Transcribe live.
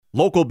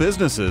Local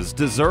businesses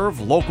deserve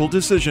local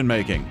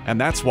decision-making,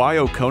 and that's why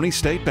Oconee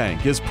State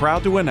Bank is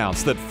proud to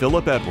announce that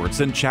Philip Edwards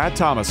and Chad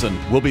Thomason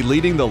will be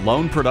leading the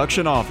loan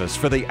production office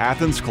for the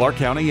Athens-Clarke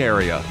County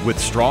area. With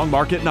strong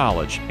market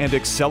knowledge and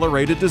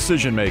accelerated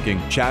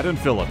decision-making, Chad and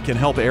Philip can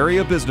help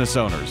area business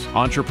owners,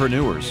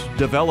 entrepreneurs,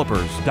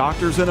 developers,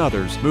 doctors, and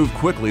others move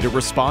quickly to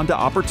respond to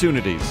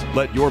opportunities.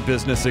 Let your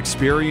business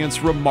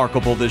experience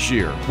remarkable this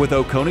year with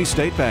Oconee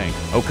State Bank.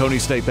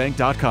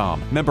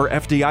 OconeeStateBank.com. Member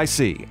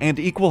FDIC and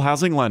Equal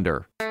Housing Lender.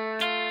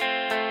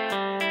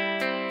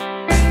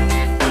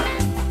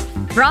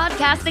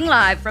 Broadcasting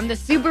live from the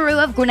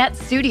Subaru of Gwinnett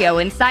studio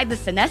inside the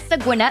Sonesta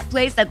Gwinnett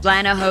Place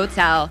Atlanta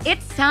Hotel.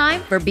 It's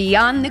time for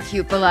Beyond the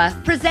Cupola,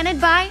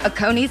 presented by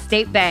Oconee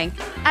State Bank.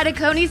 At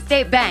Oconee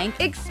State Bank,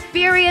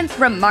 experience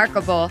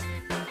remarkable.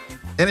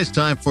 And it's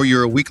time for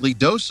your weekly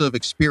dose of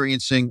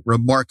experiencing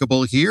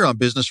remarkable here on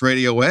Business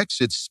Radio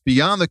X. It's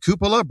Beyond the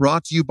Cupola,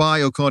 brought to you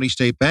by Oconee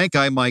State Bank.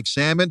 I'm Mike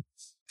Salmon.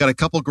 Got a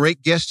couple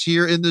great guests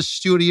here in the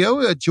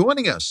studio.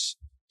 Joining us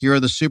here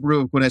in the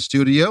Subaru of Gwinnett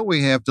studio,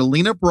 we have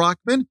Delina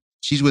Brockman.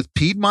 She's with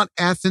Piedmont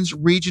Athens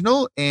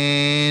Regional,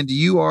 and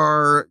you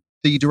are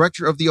the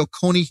director of the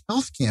Oconee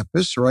Health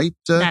Campus, right?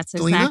 That's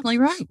Delina? exactly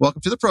right.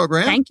 Welcome to the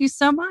program. Thank you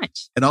so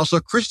much. And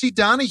also Christy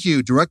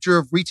Donahue, director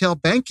of retail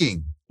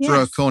banking for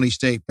Oconee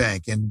State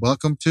Bank. And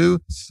welcome to,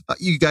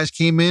 you guys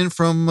came in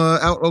from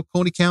out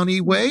Oconee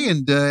County way,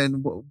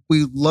 and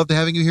we love to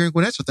having you here in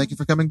Gwinnett. So thank you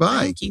for coming by.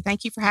 Thank you.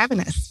 Thank you for having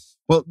us.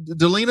 Well,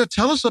 Delina,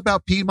 tell us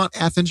about Piedmont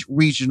Athens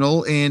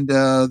Regional and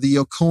the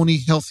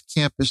Oconee Health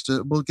Campus.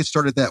 We'll get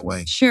started that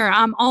way. Sure.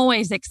 I'm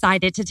always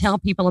excited to tell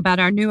people about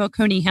our new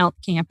Oconee Health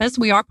Campus.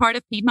 We are part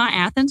of Piedmont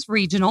Athens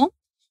Regional.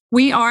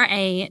 We are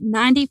a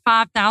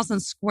 95,000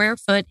 square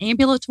foot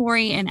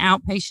ambulatory and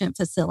outpatient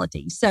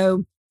facility.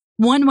 So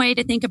one way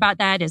to think about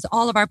that is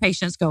all of our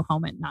patients go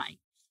home at night.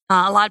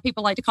 A lot of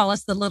people like to call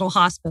us the little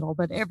hospital,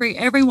 but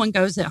everyone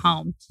goes at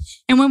home.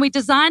 And when we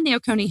designed the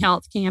Oconee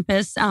Health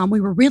Campus, we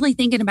were really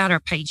thinking about our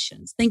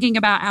patients, thinking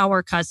about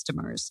our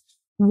customers.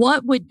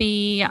 What would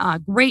be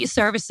great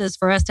services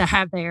for us to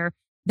have there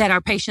that our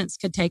patients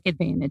could take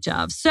advantage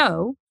of?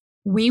 So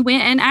we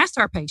went and asked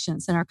our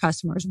patients and our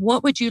customers,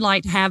 what would you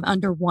like to have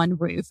under one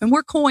roof? And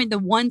we're coined the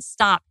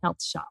one-stop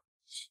health shop.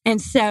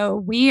 And so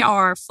we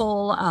are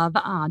full of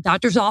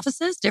doctor's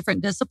offices,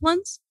 different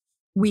disciplines.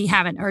 We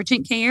have an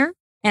urgent care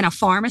and a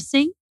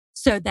pharmacy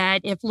so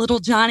that if little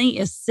Johnny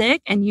is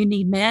sick and you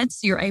need meds,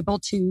 you're able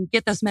to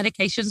get those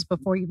medications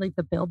before you leave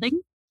the building.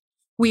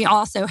 We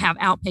also have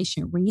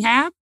outpatient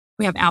rehab.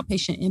 We have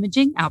outpatient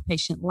imaging,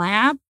 outpatient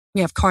lab.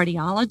 We have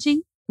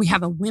cardiology. We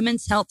have a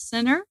women's health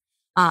center.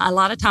 A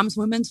lot of times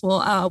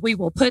we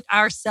will put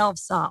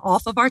ourselves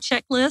off of our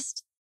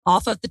checklist,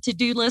 off of the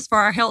to-do list for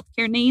our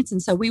healthcare needs.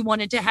 And so we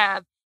wanted to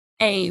have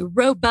a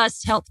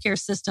robust healthcare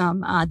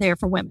system there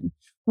for women.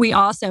 We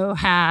also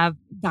have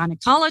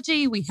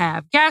gynecology, we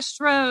have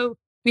gastro,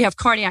 we have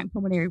cardiac and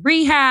pulmonary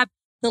rehab.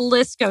 The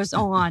list goes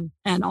on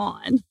and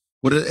on.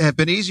 Would it have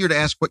been easier to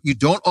ask what you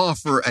don't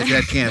offer at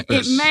that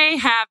campus? It may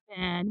have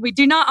been. We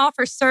do not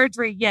offer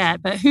surgery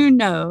yet, but who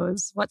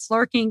knows what's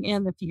lurking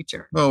in the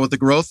future. Well, with the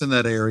growth in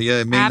that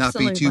area, it may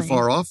Absolutely. not be too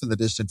far off in the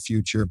distant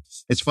future.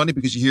 It's funny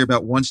because you hear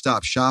about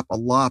one-stop shop a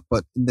lot,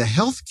 but in the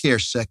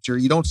healthcare sector,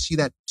 you don't see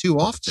that too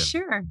often.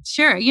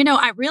 Sure. You know,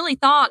 I really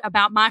thought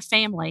about my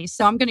family.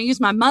 So I'm going to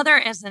use my mother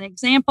as an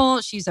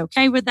example. She's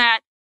okay with that.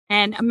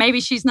 And maybe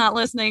she's not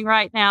listening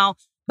right now,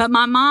 but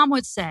my mom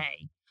would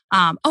say,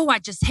 I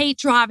just hate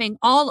driving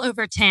all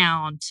over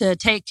town to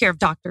take care of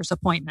doctor's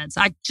appointments.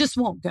 I just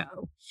won't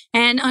go.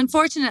 And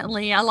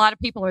unfortunately, a lot of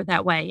people are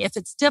that way. If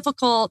it's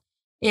difficult,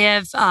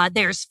 if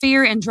there's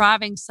fear in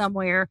driving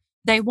somewhere,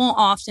 they won't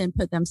often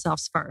put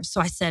themselves first. So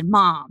I said,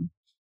 Mom,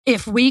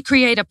 if we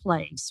create a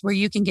place where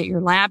you can get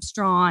your labs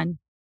drawn,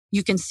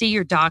 you can see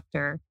your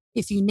doctor.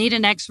 If you need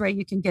an x-ray,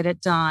 you can get it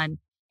done.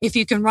 If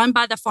you can run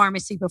by the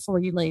pharmacy before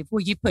you leave,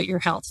 will you put your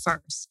health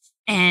first?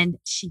 And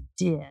she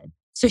did.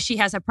 So she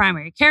has a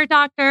primary care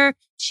doctor.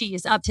 She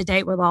is up to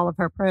date with all of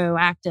her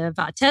proactive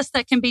tests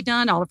that can be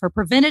done, all of her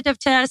preventative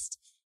tests.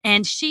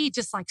 And she,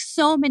 just like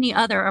so many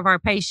other of our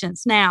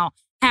patients now,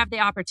 have the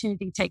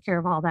opportunity to take care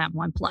of all that in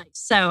one place.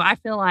 So I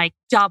feel like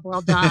job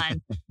well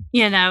done.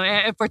 You know,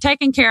 if we're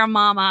taking care of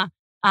mama,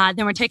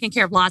 then we're taking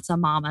care of lots of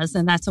mamas,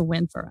 and that's a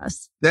win for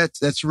us.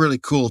 That's really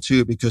cool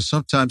too, because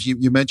sometimes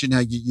you mentioned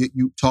how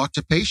you talk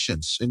to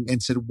patients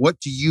and said, what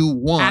do you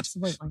want?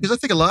 Absolutely. Because I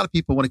think a lot of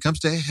people, when it comes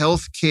to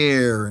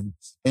healthcare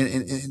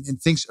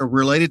and things are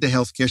related to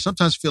healthcare,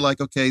 sometimes feel like,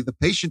 okay, the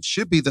patient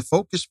should be the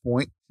focus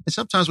point. And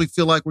sometimes we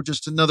feel like we're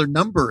just another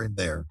number in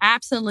there.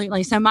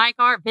 Absolutely. So Mike,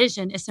 our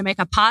vision is to make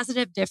a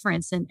positive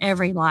difference in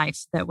every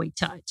life that we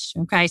touch.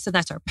 Okay. So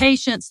that's our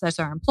patients, that's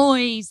our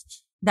employees,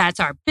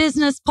 that's our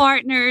business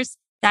partners.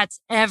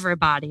 That's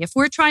everybody. If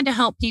we're trying to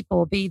help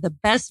people be the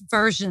best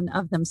version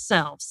of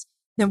themselves,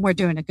 then we're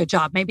doing a good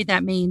job. Maybe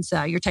that means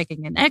you're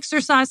taking an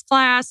exercise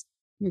class,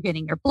 you're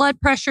getting your blood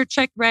pressure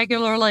checked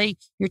regularly,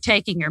 you're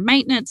taking your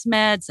maintenance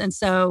meds. And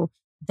so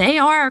they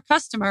are our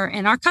customer,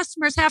 and our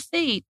customers have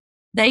feet.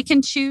 They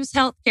can choose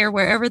healthcare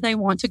wherever they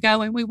want to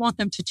go, and we want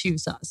them to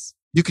choose us.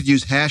 You could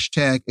use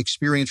hashtag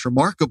experience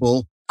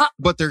remarkable,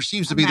 but there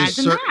seems to be this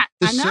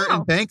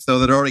certain bank, though,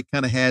 that already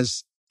kind of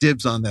has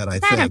dibs on that, I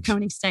think.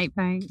 Oconee State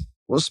Bank.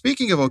 Well,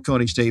 speaking of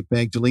Oconee State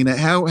Bank,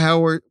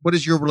 Delina, what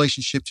is your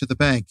relationship to the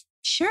bank?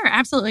 Sure,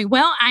 absolutely.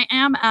 Well, I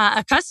am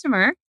a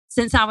customer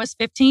since I was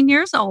 15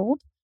 years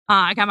old.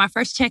 I got my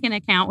first checking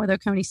account with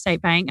Oconee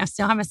State Bank. I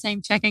still have the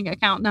same checking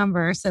account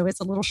number, so it's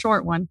a little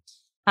short one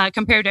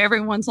compared to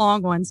everyone's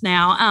long ones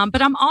now.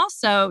 But I'm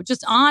also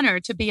just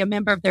honored to be a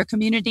member of their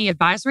Community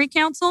Advisory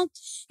Council.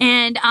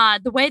 And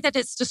the way that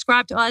it's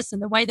described to us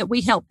and the way that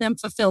we help them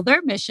fulfill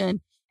their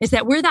mission is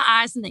that we're the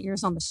eyes and the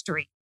ears on the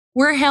street.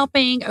 We're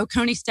helping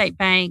Oconee State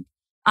Bank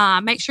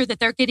make sure that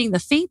they're getting the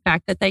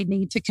feedback that they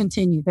need to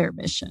continue their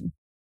mission.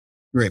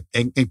 Great.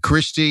 And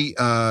Christy,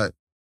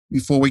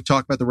 before we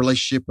talk about the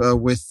relationship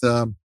with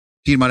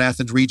Piedmont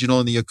Athens Regional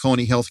and the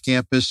Oconee Health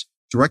Campus,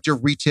 Director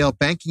of Retail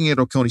Banking at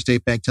Oconee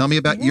State Bank. Tell me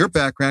about your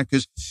background,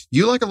 because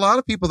you, like a lot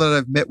of people that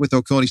I've met with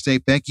Oconee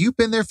State Bank, you've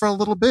been there for a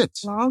little bit.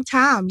 Long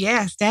time.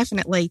 Yes,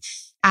 definitely.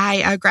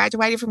 I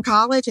graduated from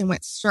college and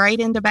went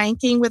straight into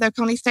banking with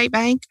Oconee State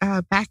Bank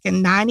back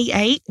in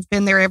 98. I've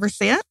been there ever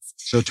since.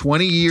 So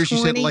 20 years, you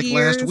said, like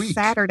last week.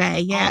 Saturday,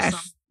 yes.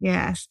 Awesome.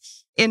 Yes.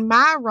 In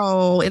my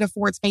role, it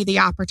affords me the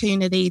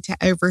opportunity to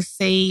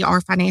oversee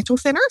our financial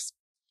centers,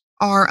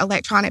 our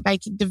electronic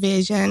banking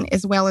division,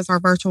 as well as our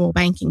virtual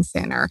banking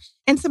center,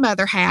 and some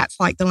other hats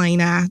like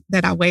Delina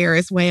that I wear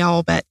as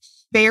well. But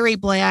very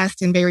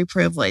blessed and very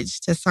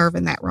privileged to serve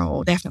in that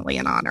role. Definitely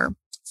an honor.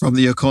 From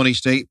the Oconee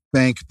State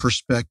Bank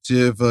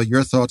perspective,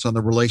 your thoughts on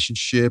the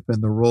relationship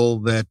and the role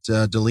that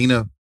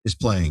Delina is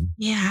playing?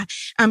 Yeah.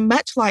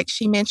 Much like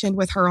she mentioned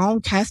with her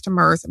own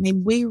customers, I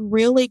mean, we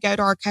really go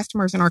to our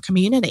customers in our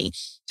community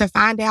to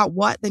find out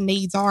what the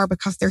needs are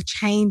because they're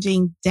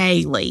changing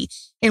daily.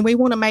 And we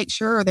want to make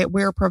sure that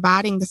we're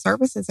providing the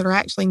services that are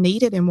actually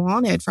needed and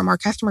wanted from our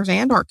customers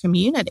and our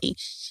community.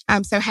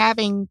 So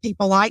having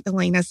people like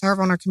Delina serve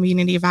on our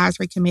community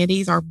advisory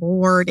committees, our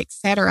board, et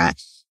cetera,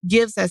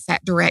 gives us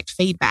that direct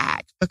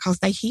feedback because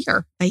they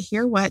hear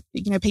what,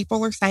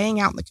 people are saying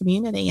out in the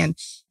community. And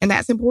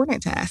that's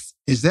important to us.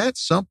 Is that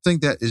something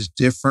that is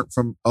different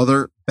from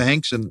other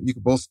banks? And you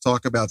can both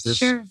talk about this.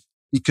 Sure.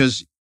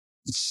 Because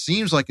it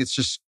seems like it's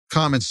just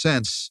common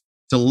sense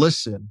to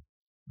listen,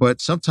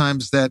 but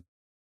sometimes that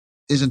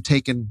isn't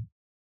taken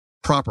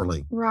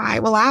properly.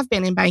 Right. Well, I've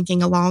been in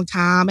banking a long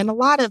time, and a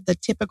lot of the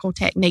typical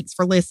techniques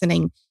for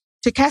listening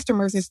to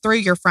customers is through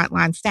your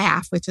frontline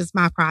staff, which is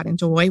my pride and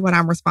joy, what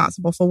I'm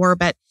responsible for.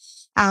 But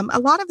a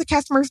lot of the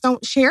customers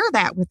don't share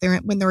that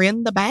when they're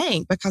in the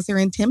bank because they're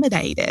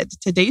intimidated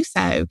to do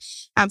so.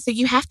 So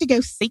you have to go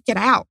seek it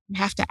out. You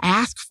have to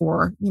ask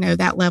for,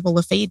 that level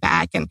of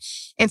feedback.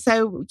 And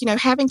so,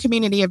 having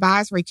community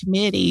advisory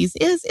committees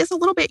is a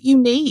little bit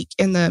unique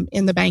in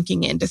the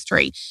banking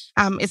industry.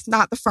 It's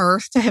not the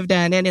first to have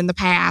done it in the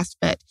past,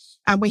 but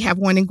we have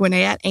one in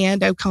Gwinnett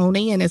and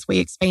Oconee. And as we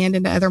expand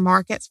into other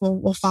markets,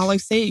 we'll follow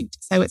suit.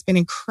 So it's been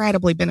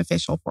incredibly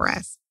beneficial for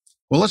us.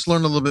 Well, let's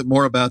learn a little bit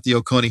more about the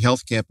Oconee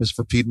Health Campus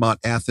for Piedmont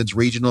Athens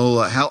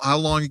Regional. How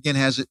long again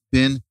has it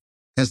been?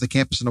 Has the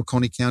campus in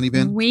Oconee County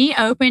been? We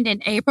opened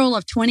in April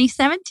of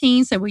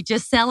 2017, so we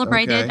just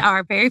celebrated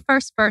our very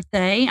first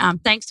birthday.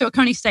 Thanks to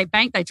Oconee State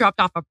Bank, they dropped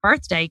off a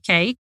birthday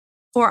cake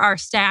for our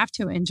staff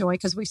to enjoy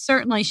because we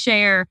certainly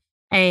share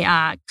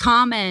a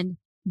common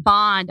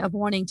bond of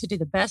wanting to do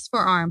the best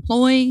for our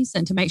employees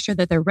and to make sure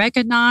that they're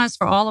recognized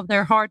for all of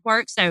their hard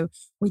work. So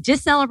we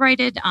just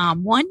celebrated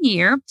 1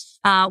 year.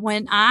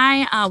 When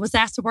I was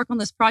asked to work on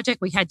this project,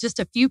 we had just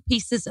a few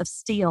pieces of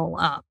steel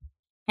up.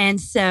 And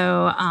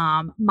so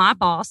my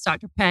boss,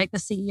 Dr. Peck, the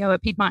CEO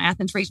at Piedmont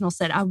Athens Regional,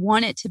 said, I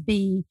want it to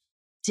be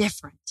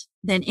different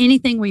than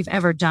anything we've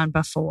ever done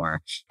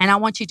before. And I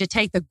want you to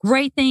take the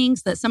great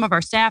things that some of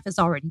our staff is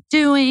already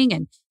doing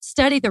and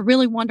study the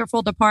really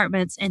wonderful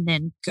departments and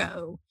then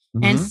go.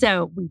 Mm-hmm. And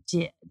so we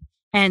did.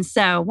 And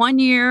so 1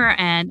 year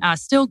and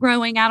still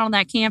growing out on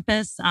that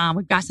campus.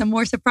 We've got some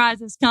more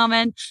surprises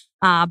coming,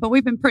 but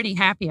we've been pretty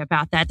happy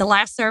about that. The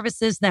last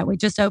services that we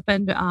just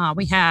opened,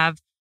 we have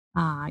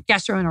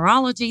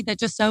gastroenterology that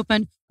just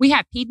opened. We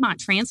have Piedmont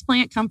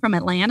Transplant come from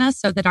Atlanta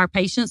so that our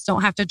patients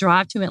don't have to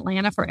drive to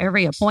Atlanta for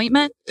every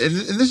appointment. And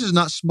this is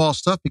not small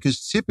stuff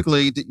because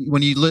typically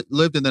when you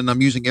lived in, and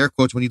I'm using air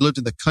quotes, when you lived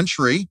in the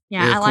country,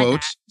 air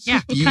quotes,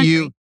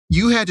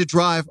 you had to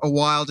drive a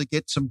while to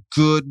get some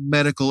good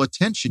medical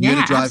attention. You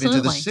had to drive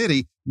into the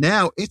city.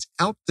 Now it's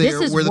out there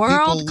where the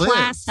people live. This is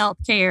world-class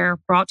healthcare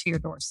brought to your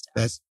doorstep.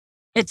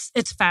 It's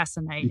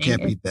fascinating. You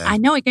can't beat that. I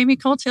know it gave me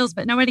cold chills,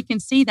 but nobody can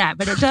see that.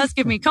 But it does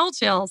give me cold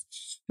chills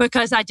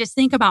because I just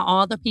think about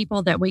all the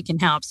people that we can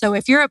help. So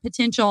if you're a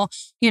potential,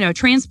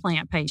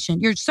 transplant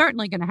patient, you're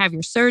certainly going to have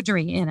your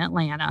surgery in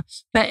Atlanta.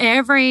 But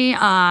every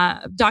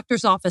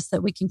doctor's office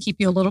that we can keep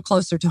you a little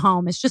closer to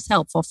home is just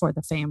helpful for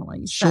the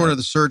families. Short of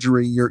the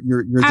surgery, you're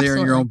there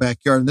in your own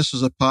backyard, and this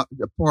is a part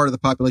of the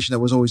population that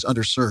was always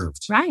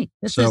underserved. Right.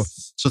 So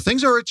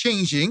things are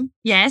changing.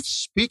 Yes.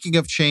 Speaking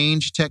of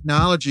change,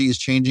 technology is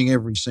changing every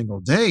every single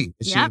day.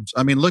 It seems.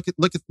 I mean, look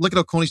at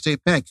Oconee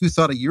State Bank. Who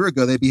thought a year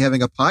ago they'd be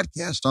having a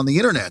podcast on the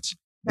internet?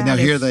 And now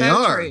here they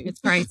are. True. It's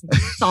crazy.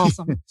 It's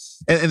awesome.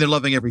 and they're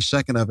loving every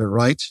second of it,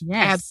 right?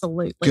 Yes.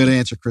 Absolutely. Good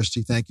answer,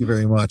 Christy. Thank you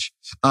very much.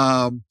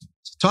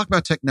 Talk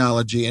about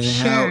technology and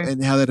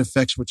how that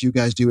affects what you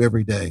guys do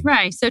every day.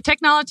 Right. So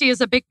technology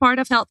is a big part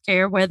of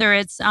healthcare, whether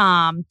it's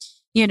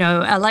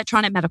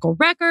electronic medical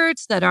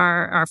records that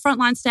our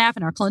frontline staff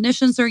and our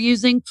clinicians are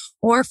using,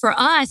 or for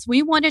us,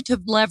 we wanted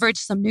to leverage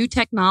some new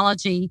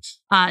technology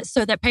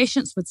so that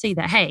patients would see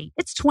that, hey,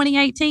 it's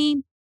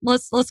 2018.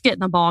 Let's get in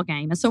the ball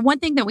game. And so one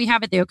thing that we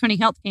have at the Oconee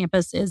Health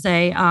Campus is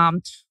a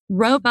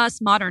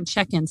robust modern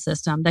check-in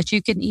system that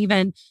you can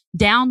even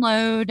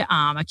download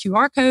a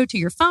QR code to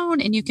your phone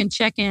and you can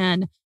check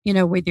in,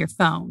 with your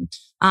phone.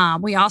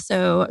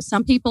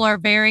 Some people are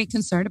very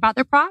concerned about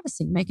their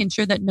privacy, making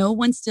sure that no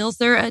one steals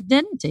their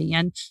identity,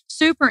 and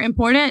super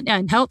important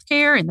in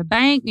healthcare, in the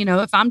bank.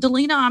 If I'm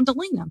Delina, I'm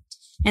Delina.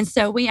 And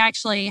so we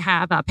actually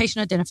have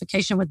patient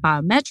identification with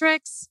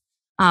biometrics.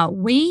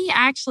 We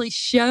actually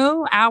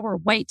show our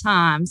wait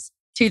times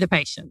to the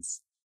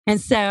patients.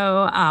 And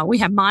so we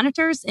have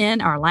monitors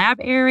in our lab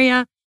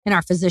area, in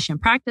our physician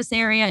practice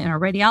area, in our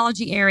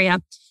radiology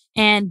area,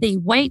 and the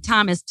wait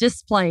time is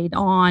displayed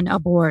on a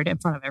board in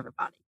front of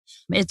everybody.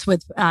 It's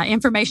with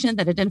information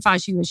that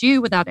identifies you as you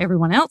without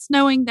everyone else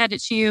knowing that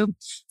it's you.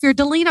 If you're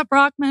Delina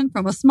Brockman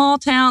from a small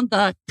town,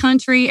 the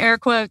country, air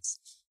quotes,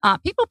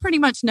 people pretty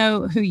much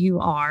know who you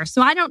are.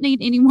 So I don't need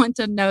anyone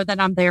to know that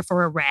I'm there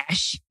for a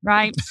rash,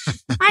 right?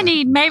 I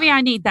need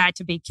that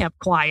to be kept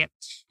quiet.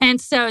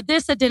 And so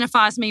this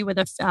identifies me with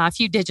a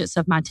few digits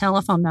of my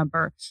telephone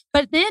number,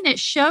 but then it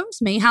shows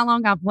me how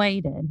long I've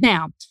waited.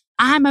 Now,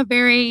 I'm a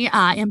very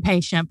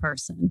impatient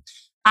person.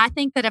 I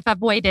think that if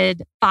I've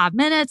waited 5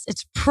 minutes,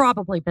 it's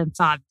probably been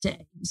 5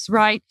 days,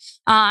 right?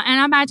 And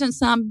I imagine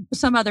some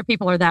other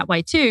people are that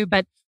way too,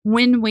 but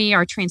when we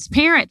are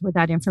transparent with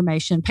that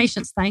information,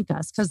 patients thank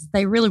us because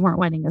they really weren't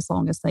waiting as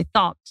long as they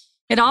thought.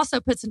 It also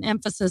puts an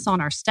emphasis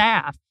on our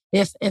staff.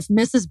 If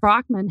Mrs.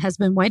 Brockman has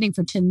been waiting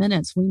for 10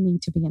 minutes, we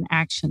need to be in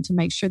action to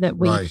make sure that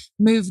we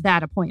move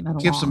that appointment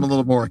along. Gives them a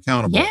little more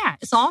accountable. Yeah,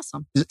 it's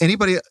awesome. Is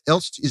anybody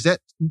else, is that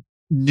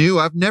new?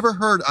 I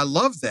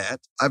love that.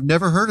 I've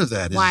never heard of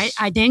that. Well,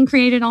 I didn't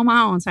create it on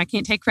my own, so I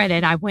can't take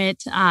credit. I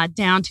went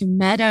down to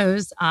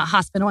Meadows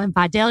Hospital in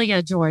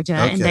Vidalia, Georgia,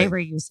 and they were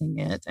using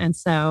it. And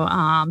so,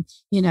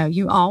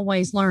 you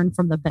always learn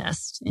from the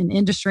best in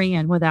industry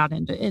and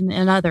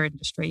in other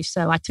industries.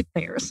 So I took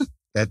theirs.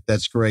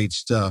 That's great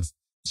stuff.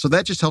 So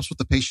that just helps with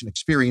the patient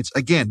experience.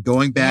 Again,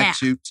 going back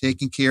to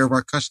taking care of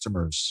our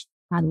customers.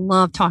 I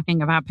love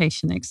talking about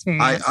patient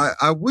experience.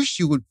 I wish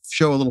you would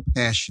show a little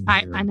passion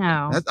here. I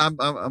know. I'm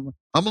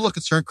a little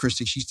concerned,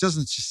 Christy. She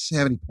doesn't just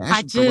have any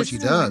passion for what she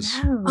does.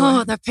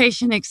 Oh, the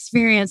patient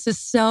experience is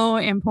so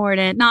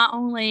important, not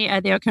only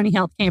at the Oconee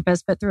Health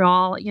Campus, but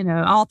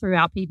all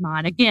throughout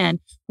Piedmont. Again,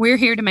 we're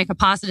here to make a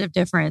positive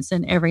difference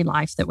in every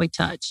life that we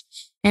touch.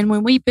 And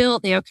when we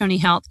built the Oconee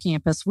Health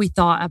Campus, we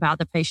thought about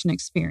the patient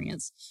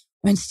experience.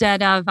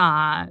 Instead of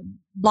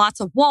lots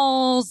of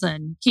walls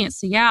and you can't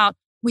see out,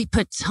 we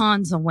put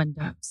tons of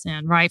windows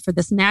in, right? For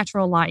this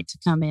natural light to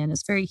come in.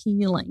 It's very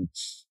healing.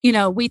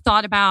 We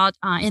thought about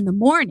in the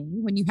morning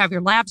when you have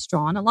your labs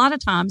drawn, a lot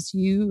of times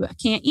you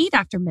can't eat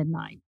after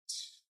midnight.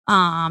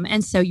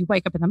 And so you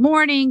wake up in the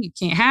morning, you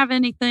can't have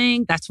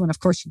anything. That's when, of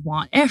course, you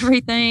want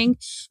everything.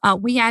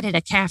 We added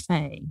a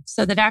cafe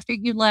so that after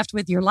you left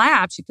with your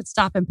labs, you could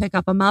stop and pick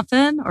up a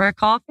muffin or a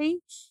coffee.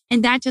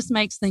 And that just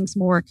makes things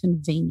more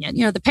convenient.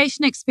 The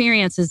patient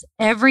experience is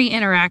every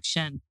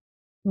interaction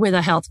with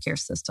a healthcare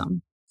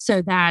system.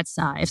 So that's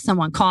if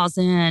someone calls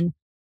in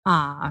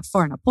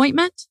for an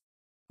appointment,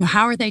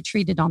 how are they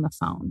treated on the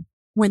phone?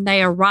 When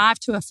they arrive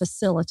to a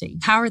facility,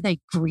 how are they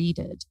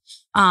greeted?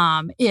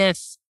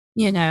 If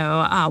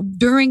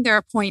during their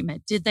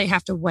appointment, did they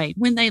have to wait?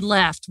 When they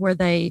left, were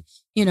they,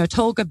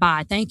 told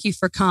goodbye? Thank you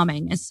for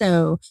coming. And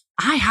so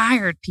I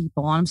hired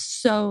people, and I'm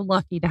so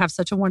lucky to have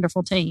such a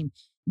wonderful team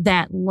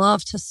that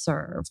love to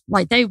serve.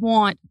 Like they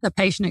want the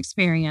patient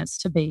experience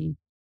to be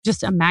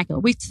just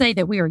immaculate. We say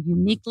that we are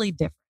uniquely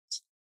different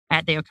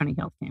at the Oconee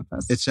Health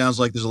Campus. It sounds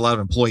like there's a lot of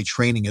employee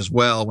training as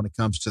well when it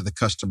comes to the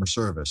customer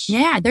service.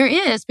 Yeah, there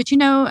is. But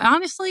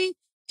honestly,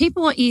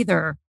 people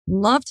either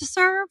love to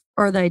serve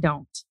or they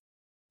don't.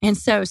 And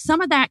so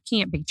some of that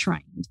can't be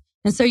trained.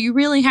 And so you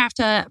really have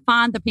to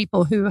find the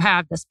people who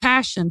have this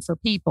passion for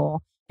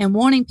people and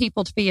wanting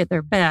people to be at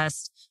their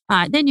best.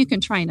 Then you can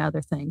train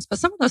other things. But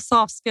some of those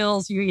soft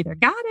skills, you either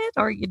got it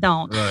or you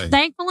don't. Right.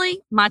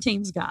 Thankfully, my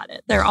team's got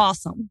it. They're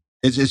awesome.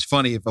 It's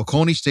funny. If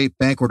Oconee State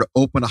Bank were to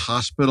open a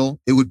hospital,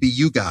 it would be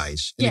you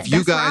guys. And if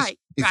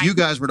you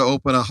guys were to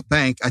open a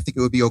bank, I think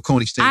it would be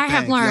Oconee State Bank. I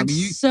have learned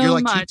you're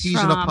like much two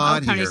peas from in a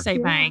pod Oconee here.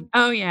 State Bank.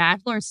 Oh yeah,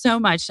 I've learned so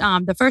much.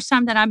 The first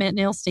time that I met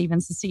Neil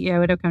Stevens, the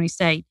CEO at Oconee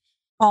State,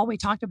 all we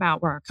talked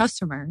about were our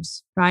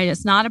customers, right?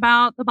 It's not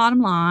about the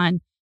bottom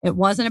line. It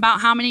wasn't about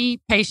how many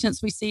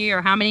patients we see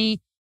or how many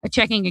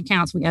checking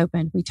accounts we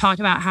opened, we talked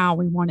about how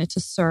we wanted to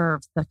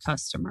serve the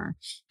customer.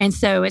 And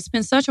so it's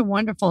been such a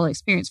wonderful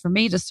experience for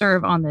me to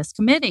serve on this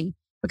committee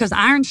because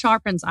iron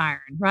sharpens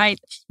iron, right?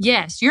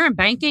 Yes, you're in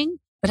banking,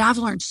 but I've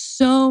learned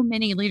so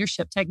many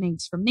leadership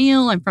techniques from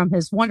Neil and from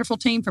his wonderful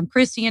team, from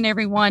Christy and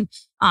everyone,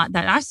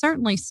 that I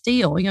certainly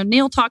steal.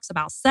 Neil talks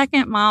about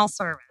second mile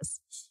service.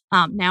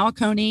 Now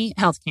Oconee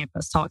Health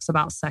Campus talks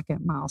about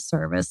second mile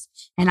service.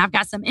 And I've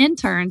got some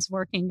interns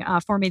working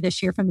for me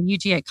this year from the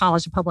UGA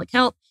College of Public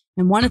Health.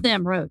 And one of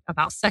them wrote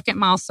about second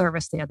mile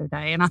service the other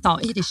day. And I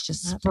thought it is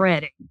just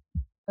spreading.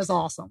 That's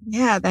awesome.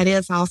 Yeah, that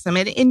is awesome.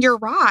 And you're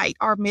right.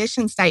 Our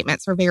mission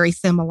statements are very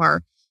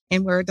similar.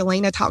 And where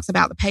Delina talks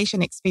about the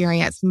patient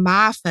experience,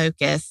 my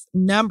focus,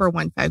 number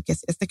one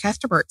focus, is the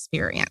customer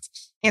experience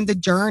and the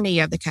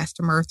journey of the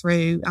customer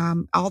through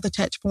all the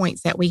touch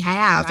points that we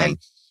have. Right.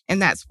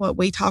 And that's what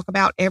we talk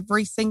about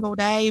every single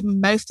day,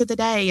 most of the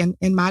day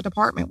in my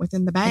department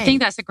within the bank. I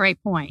think that's a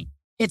great point.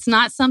 It's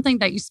not something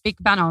that you speak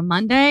about on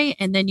Monday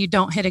and then you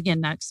don't hit again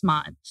next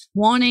month.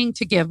 Wanting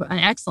to give an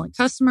excellent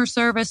customer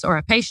service or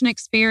a patient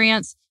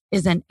experience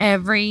is an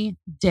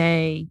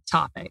everyday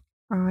topic.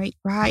 Right.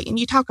 And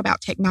you talk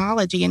about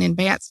technology and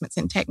advancements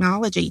in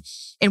technology,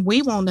 and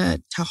we want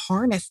to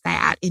harness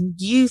that and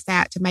use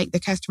that to make the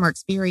customer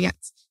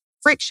experience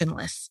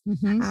frictionless.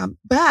 Mm-hmm.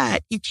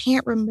 But you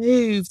can't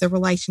remove the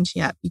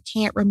relationship. You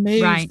can't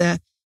remove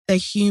the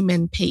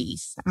human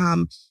piece.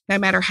 No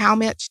matter how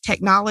much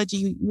technology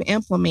you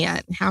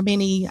implement, how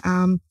many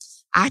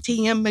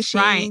ITM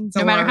machines.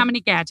 Right. No matter how many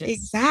gadgets.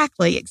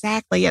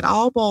 Exactly. It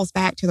all boils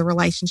back to the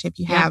relationship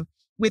you have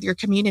with your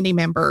community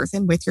members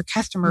and with your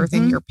customers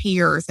and your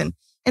peers. And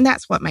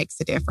that's what makes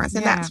the difference.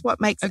 And that's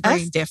what makes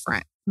us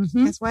different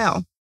as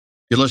well.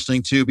 You're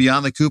listening to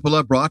Beyond the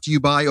Cupola, brought to you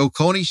by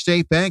Oconee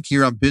State Bank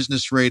here on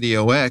Business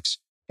Radio X.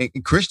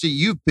 And Christy,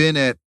 you've been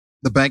at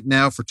the bank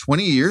now for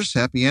 20 years.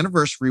 Happy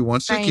anniversary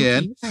once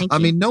again. Thank you. I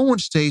mean, no one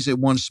stays at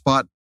one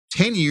spot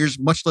 10 years,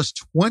 much less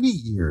 20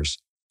 years.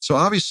 So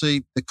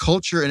obviously the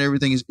culture and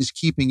everything is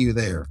keeping you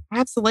there.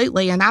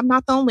 Absolutely. And I'm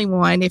not the only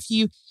one. If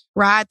you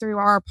ride through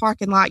our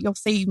parking lot, you'll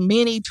see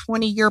many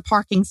 20-year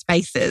parking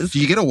spaces. Do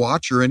you get a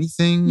watch or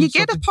anything? You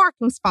get a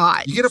parking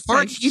spot. You get a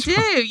parking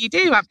spot? You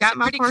do. I've got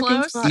my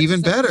parking spot.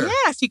 Even better.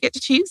 Yes, you get to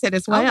choose it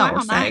as well. Oh,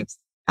 wow, nice.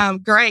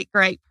 Great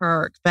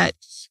perk. But,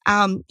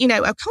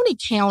 Oconee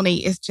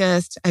County is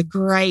just a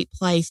great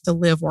place to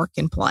live, work,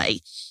 and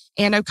play.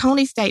 And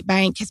Oconee State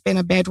Bank has been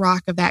a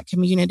bedrock of that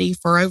community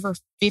for over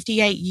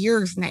 58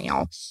 years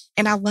now.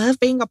 And I love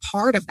being a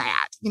part of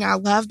that. I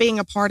love being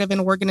a part of an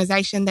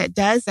organization that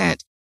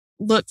doesn't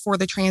look for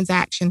the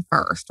transaction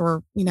first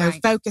or,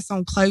 focus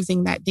on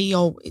closing that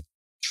deal.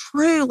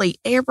 Truly,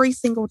 every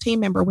single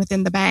team member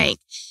within the bank,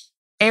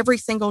 every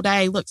single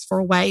day looks for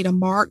a way to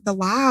mark the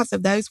lives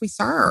of those we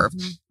serve,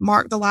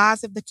 mark the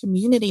lives of the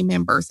community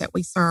members that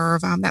we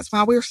serve. That's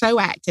why we're so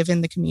active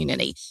in the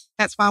community.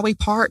 That's why we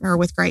partner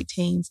with great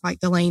teams like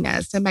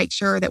Delina's to make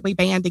sure that we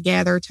band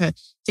together to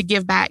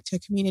give back to a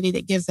community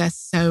that gives us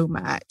so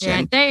much.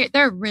 Yeah,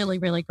 they're really,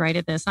 really great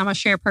at this. I'm going to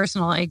share a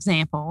personal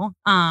example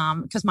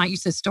because Mike, you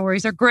said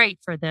stories are great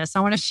for this. I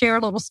want to share a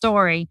little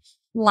story.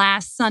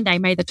 Last Sunday,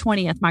 May the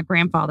 20th, my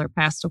grandfather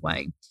passed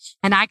away.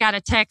 And I got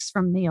a text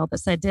from Neil that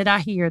said, "Did I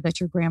hear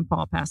that your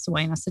grandpa passed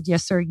away?" And I said,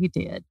 "Yes, sir, you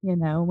did."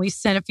 We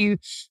sent a few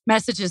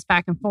messages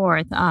back and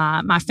forth.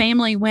 My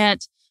family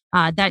went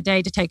that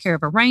day to take care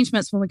of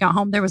arrangements. When we got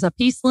home, there was a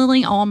peace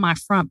lily on my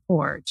front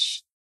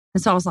porch.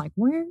 And so I was like,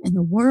 where in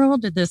the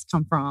world did this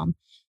come from?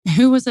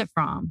 Who was it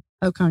from?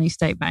 Oconee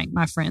State Bank,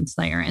 my friends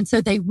there. And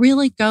so they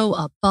really go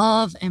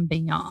above and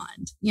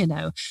beyond,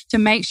 to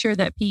make sure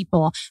that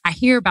I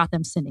hear about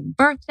them sending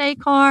birthday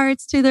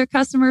cards to their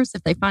customers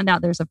if they find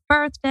out there's a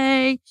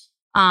birthday,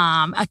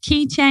 a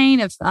keychain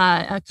if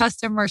a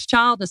customer's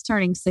child is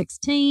turning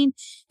 16.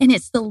 And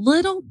it's the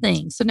little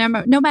things. So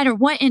no matter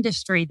what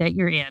industry that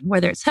you're in,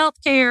 whether it's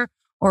healthcare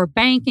or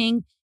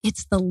banking,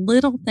 it's the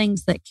little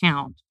things that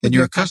count. And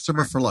you're a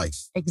customer for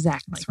life.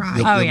 Exactly. That's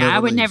right. I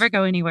would never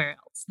go anywhere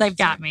else. They've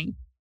got me.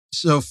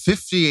 So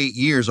 58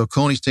 years,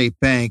 Oconee State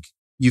Bank,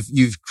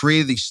 you've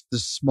created these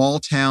small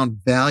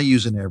town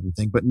values and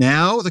everything, but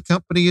now the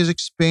company is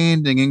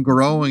expanding and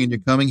growing and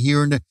you're coming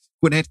here into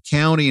Gwinnett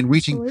County and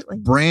reaching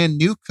brand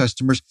new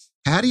customers.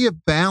 How do you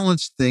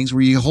balance things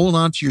where you hold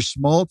on to your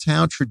small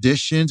town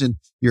traditions and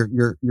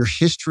your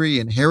history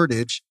and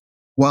heritage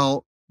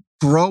while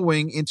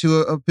growing into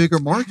a bigger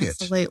market?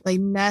 Absolutely.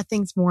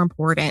 Nothing's more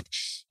important.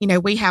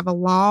 We have a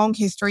long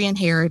history and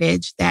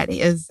heritage that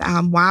is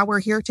why we're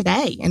here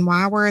today and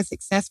why we're as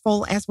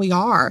successful as we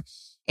are.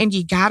 And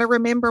you got to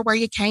remember where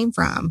you came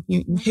from,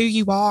 who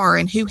you are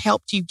and who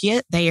helped you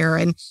get there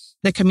and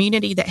the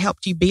community that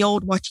helped you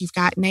build what you've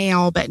got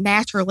now. But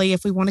naturally,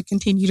 if we want to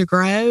continue to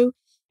grow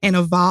and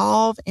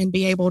evolve and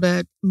be able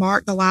to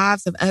mark the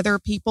lives of other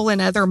people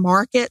in other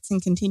markets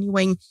and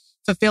continuing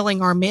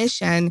fulfilling our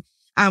mission,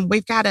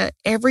 we've got to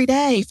every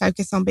day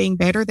focus on being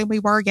better than we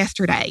were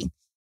yesterday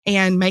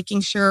and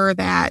making sure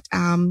that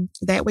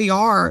that we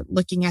are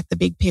looking at the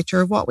big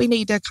picture of what we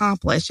need to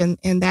accomplish. And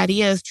that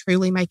is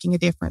truly making a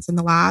difference in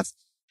the lives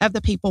of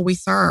the people we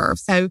serve.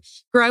 So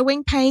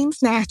growing pains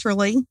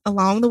naturally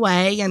along the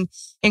way. And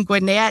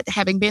Gwinnett,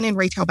 having been in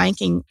retail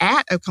banking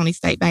at Oconee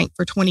State Bank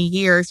for 20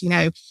 years,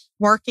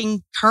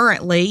 working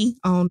currently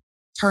on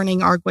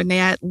turning our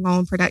Gwinnett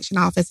loan production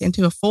office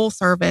into a full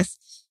service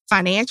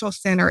financial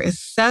center is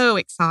so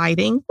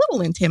exciting, a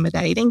little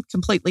intimidating,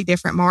 completely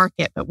different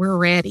market, but we're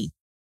ready.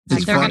 They're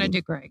going to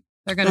do great.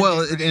 They're going to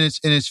do great.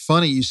 And it's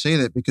funny you say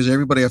that, because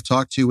everybody I've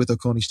talked to with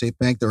Oconee State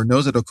Bank or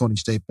knows at Oconee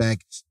State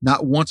Bank,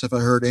 not once have I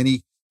heard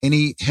any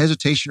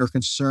hesitation or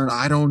concern.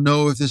 I don't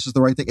know if this is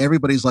the right thing.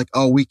 Everybody's like,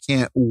 oh, we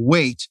can't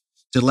wait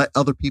to let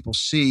other people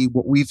see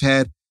what we've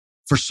had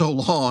for so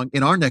long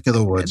in our neck of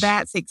the woods.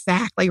 That's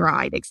exactly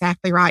right.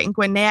 Exactly right. And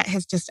Gwinnett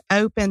has just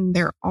opened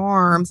their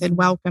arms and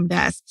welcomed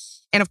us.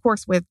 And of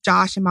course, with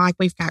Josh and Mike,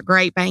 we've got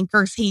great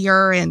bankers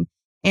here, and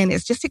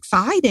it's just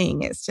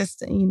exciting. It's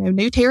just,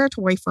 new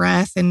territory for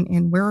us,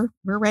 and we're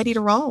ready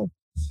to roll.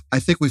 I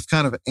think we've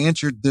kind of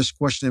answered this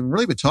question and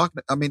really been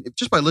talking. I mean,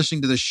 just by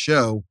listening to this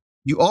show,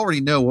 you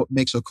already know what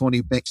makes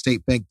Oconee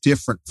State Bank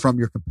different from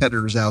your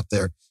competitors out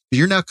there.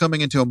 You're now coming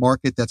into a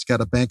market that's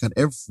got a bank on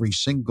every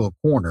single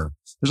corner.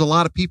 There's a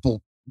lot of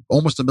people,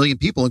 almost 1 million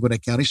people in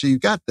Gwinnett County. So you've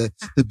got the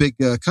big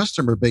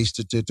customer base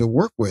to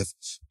work with.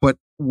 But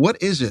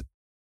what is it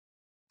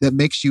that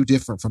makes you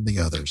different from the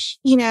others?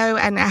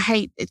 And I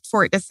hate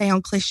for it to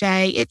sound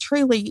cliche. It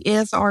truly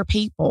is our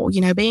people.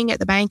 Being at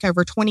the bank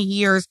over 20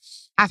 years,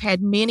 I've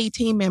had many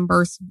team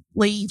members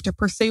leave to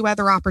pursue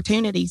other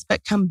opportunities,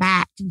 but come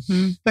back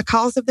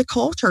because of the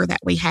culture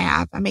that we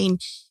have. I mean,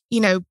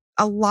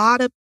 a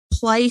lot of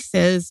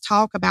places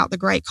talk about the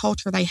great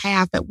culture they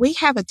have, but we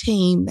have a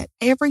team that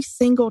every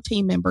single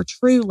team member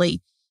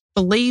truly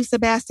believes the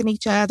best in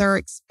each other,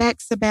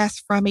 expects the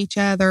best from each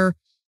other,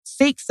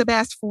 seeks the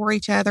best for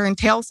each other, and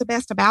tells the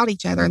best about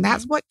each other. And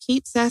that's what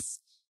keeps us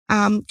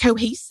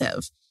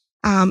cohesive.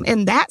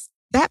 And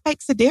that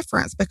makes a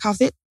difference,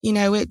 because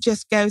it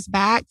just goes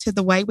back to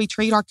the way we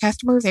treat our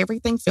customers.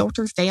 Everything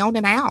filters down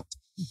and out.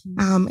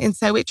 And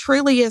so it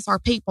truly is our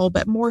people,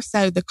 but more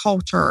so the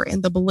culture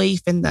and the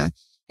belief in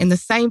the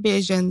same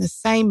vision, the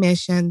same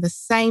mission, the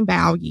same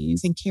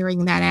values, and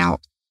carrying that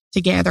out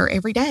together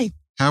every day.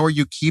 How are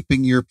you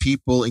keeping your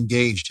people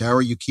engaged? How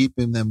are you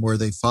keeping them where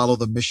they follow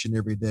the mission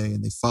every day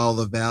and they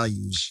follow the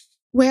values?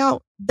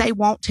 Well, they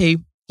want to.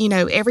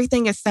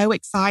 Everything is so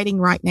exciting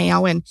right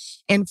now. And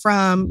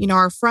from,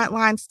 our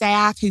frontline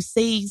staff who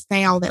sees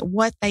now that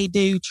what they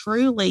do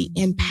truly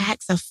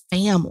impacts a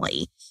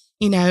family.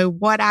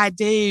 What I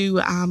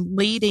do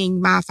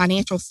leading my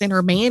financial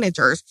center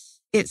managers,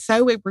 it's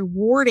so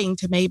rewarding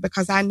to me,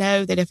 because I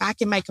know that if I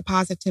can make a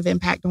positive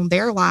impact on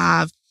their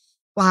lives,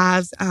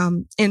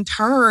 in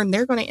turn,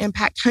 they're going to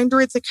impact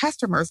hundreds of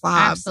customers'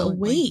 lives a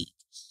week.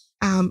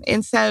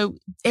 And so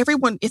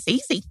it's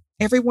easy.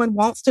 Everyone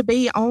wants to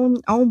be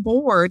on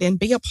board and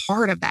be a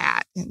part of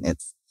that. And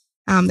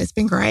it's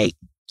been great.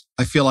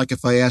 I feel like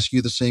if I ask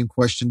you the same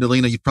question,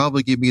 Delina, you'd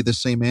probably give me the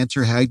same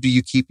answer. How do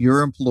you keep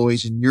your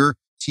employees and your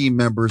team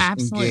members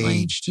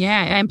engaged?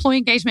 Yeah, employee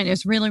engagement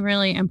is really,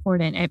 really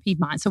important at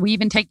Piedmont. So we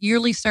even take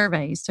yearly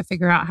surveys to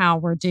figure out how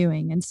we're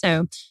doing. And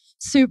so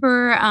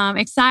super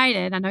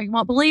excited. I know you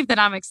won't believe that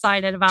I'm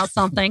excited about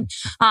something,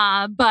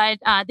 but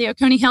the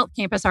Oconee Health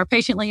Campus, our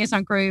patient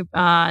liaison group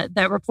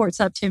that reports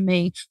up to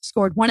me,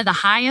 scored one of the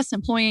highest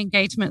employee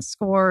engagement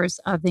scores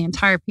of the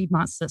entire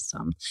Piedmont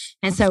system.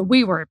 And so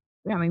we were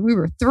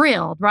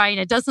thrilled, right?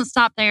 It doesn't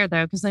stop there,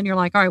 though, because then you're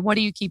like, all right, what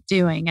do you keep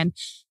doing? And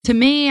to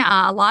me,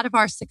 a lot of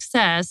our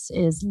success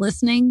is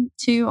listening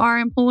to our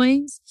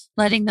employees,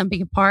 letting them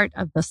be a part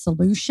of the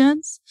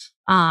solutions,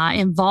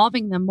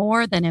 involving them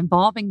more than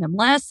involving them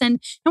less. And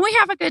we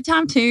have a good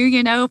time, too.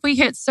 If we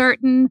hit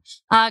certain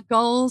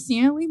goals,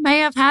 we may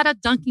have had a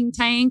dunking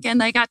tank and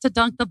they got to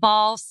dunk the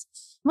balls.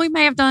 We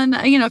may have done,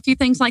 a few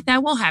things like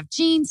that. We'll have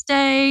jeans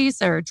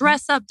days or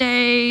dress up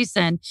days.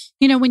 And,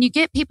 when you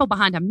get people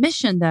behind a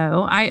mission,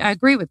 though, I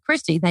agree with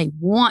Christy, they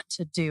want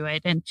to do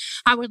it. And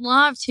I would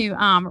love to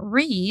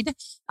read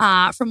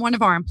from one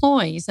of our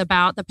employees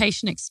about the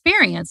patient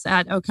experience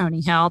at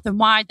Oconee Health and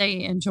why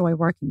they enjoy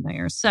working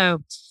there.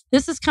 So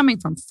this is coming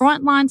from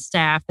frontline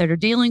staff that are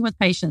dealing with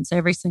patients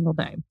every single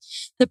day.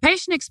 The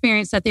patient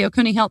experience at the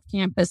Oconee Health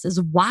Campus is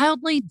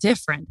wildly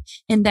different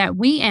in that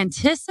we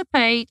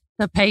anticipate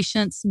the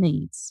patient's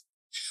needs.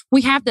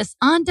 We have this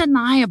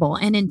undeniable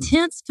and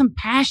intense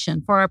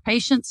compassion for our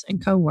patients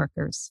and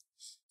coworkers.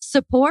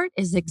 Support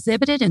is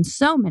exhibited in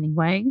so many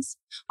ways.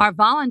 Our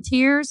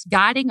volunteers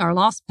guiding our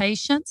lost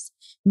patients,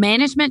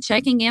 management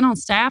checking in on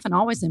staff and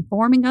always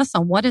informing us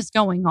on what is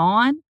going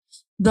on,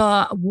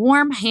 the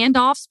warm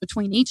handoffs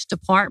between each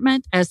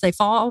department as they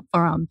fall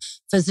from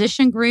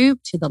physician group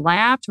to the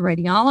lab to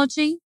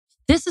radiology.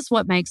 This is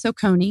what makes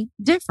Oconee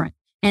different.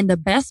 And the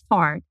best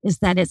part is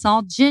that it's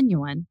all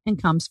genuine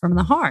and comes from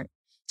the heart.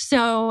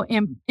 So,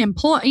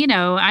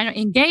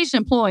 engaged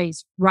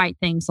employees write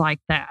things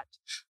like that.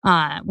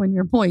 When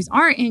your employees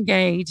aren't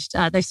engaged,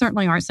 they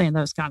certainly aren't saying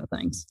those kind of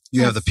things.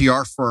 You have the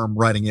PR firm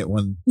writing it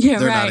when they're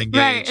not engaged.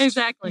 Right,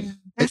 exactly.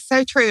 That's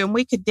so true. And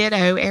we could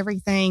ditto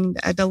everything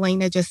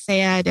Delina just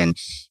said. And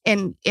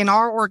in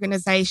our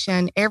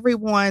organization,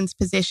 everyone's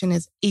position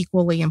is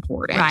equally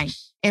important. Right.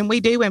 And we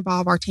do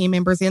involve our team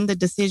members in the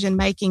decision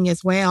making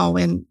as well.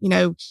 And,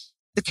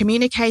 the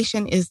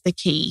communication is the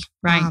key.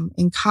 Right.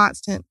 And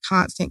constant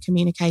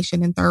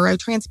communication and thorough,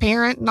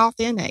 transparent, and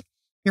authentic.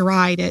 You're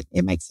right.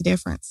 It makes a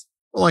difference.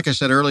 Well, like I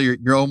said earlier,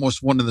 you're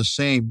almost one and the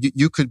same.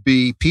 You could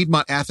be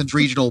Piedmont Athens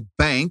Regional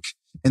Bank,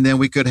 and then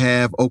we could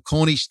have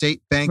Oconee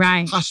State Bank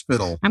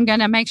Hospital. I'm going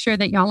to make sure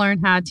that y'all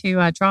learn how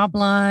to draw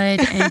blood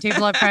and do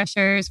blood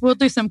pressures. We'll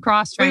do some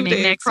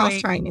cross-training next week.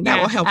 Cross-training.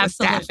 That will help with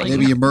staffing.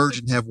 Maybe you merge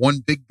and have one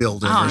big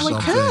building or something.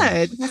 We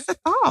could. That's a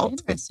thought.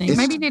 Interesting.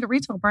 Maybe you need a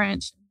retail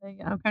branch in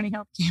the Oconee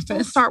Health Campus.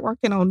 We'll start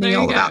working on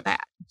Neil about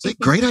that. See,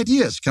 great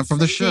ideas come from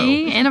the show.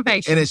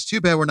 Innovation. And it's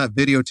too bad we're not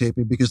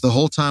videotaping, because the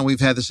whole time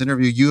we've had this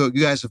interview, you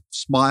guys have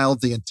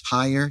smiled the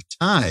entire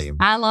time.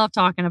 I love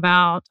talking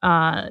about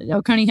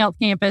Oconee Health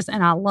Campus,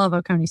 and I love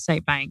Oconee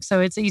State Bank.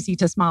 So it's easy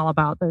to smile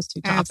about those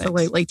two topics.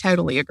 Absolutely.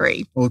 Totally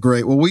agree. Well,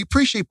 great. Well, we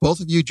appreciate both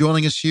of you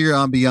joining us here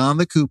on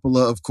Beyond the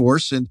Cupola, of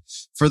course. And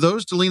for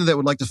those, Delina, that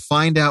would like to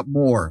find out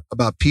more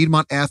about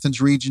Piedmont Athens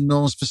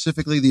Regional,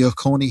 specifically the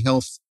Oconee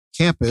Health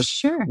Campus,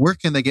 sure. Where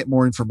can they get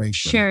more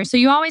information? Sure. So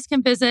you always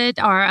can visit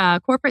our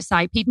corporate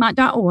site,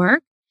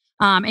 piedmont.org,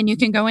 and you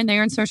can go in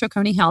there and search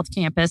Oconee Health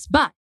Campus.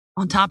 But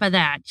on top of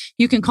that,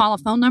 you can call a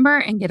phone number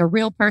and get a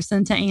real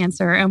person to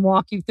answer and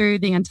walk you through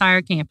the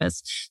entire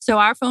campus. So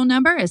our phone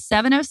number is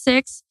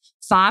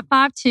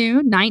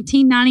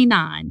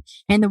 706-552-1999.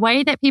 And the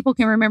way that people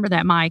can remember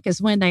that, Mike, is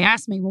when they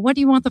ask me, well, what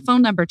do you want the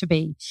phone number to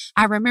be?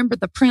 I remember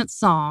the Prince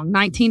song,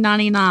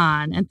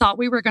 1999, and thought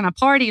we were going to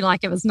party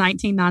like it was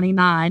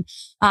 1999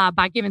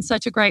 by giving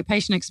such a great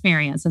patient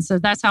experience. And so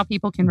that's how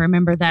people can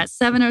remember that,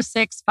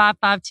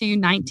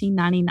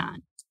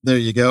 706-552-1999. There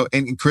you go.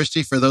 And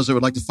Christy, for those that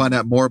would like to find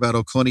out more about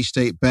Oconee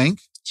State Bank.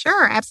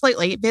 Sure,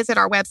 absolutely. Visit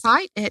our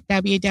website at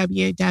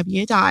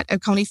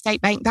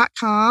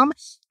www.oconeestatebank.com.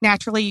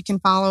 Naturally, you can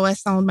follow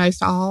us on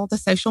most all the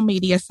social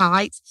media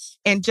sites.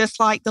 And just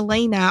like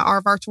Delina,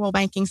 our virtual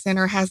banking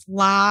center has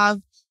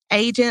live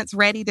agents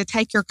ready to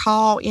take your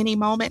call any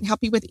moment and help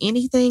you with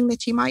anything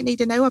that you might need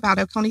to know about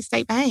Oconee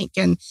State Bank.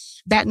 And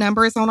that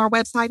number is on our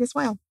website as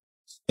well.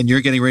 And you're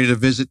getting ready to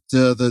visit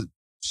the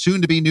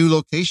soon-to-be new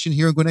location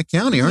here in Gwinnett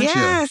County, aren't you?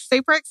 Yes,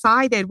 super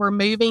excited. We're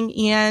moving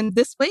in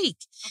this week.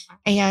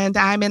 Okay. And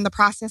I'm in the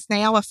process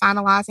now of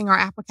finalizing our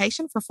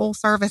application for full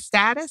service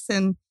status.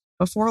 And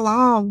before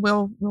long,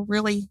 we'll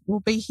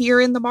be here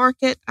in the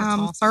market,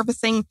 awesome.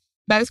 Servicing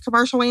both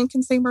commercial and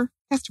consumer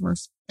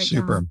customers.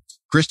 Super.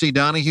 Christy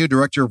Donahue,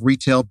 Director of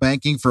Retail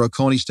Banking for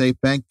Oconee State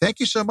Bank. Thank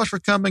you so much for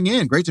coming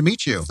in. Great to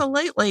meet you.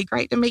 Absolutely.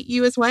 Great to meet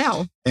you as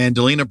well. And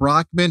Delina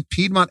Brockman,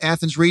 Piedmont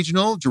Athens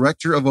Regional,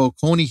 Director of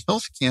Oconee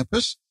Health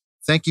Campus.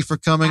 Thank you for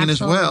coming in as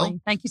well.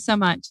 Thank you so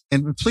much.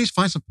 And please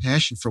find some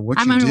passion for what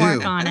you do. I'm going to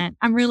work on it.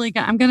 I'm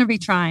going to be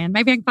trying.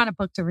 Maybe I can find a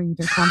book to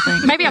read or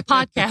something. Maybe a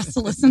podcast to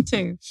listen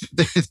to.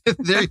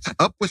 There,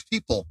 up with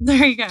people.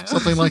 There you go.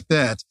 Something like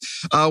that.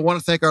 I want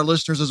to thank our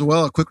listeners as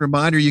well. A quick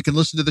reminder, you can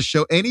listen to the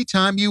show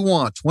anytime you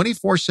want,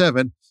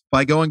 24/7,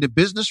 by going to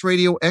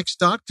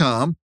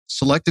businessradiox.com,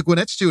 select the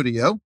Gwinnett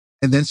Studio,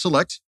 and then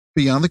select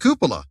Beyond the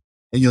Cupola.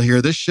 And you'll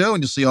hear this show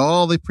and you'll see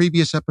all the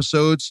previous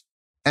episodes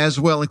as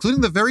well,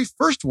 including the very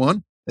first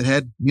one that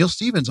had Neil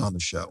Stevens on the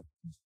show.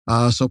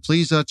 So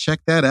please check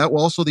that out.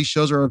 Well, also, these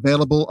shows are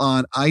available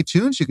on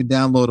iTunes. You can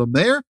download them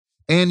there.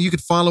 And you can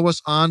follow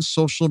us on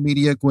social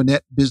media,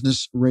 Gwinnett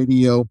Business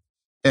Radio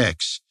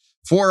X.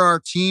 For our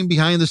team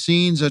behind the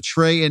scenes,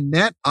 Trey and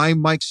Nat,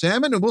 I'm Mike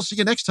Salmon, and we'll see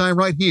you next time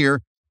right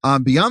here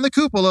on Beyond the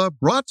Cupola,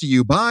 brought to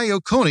you by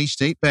Oconee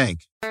State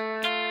Bank.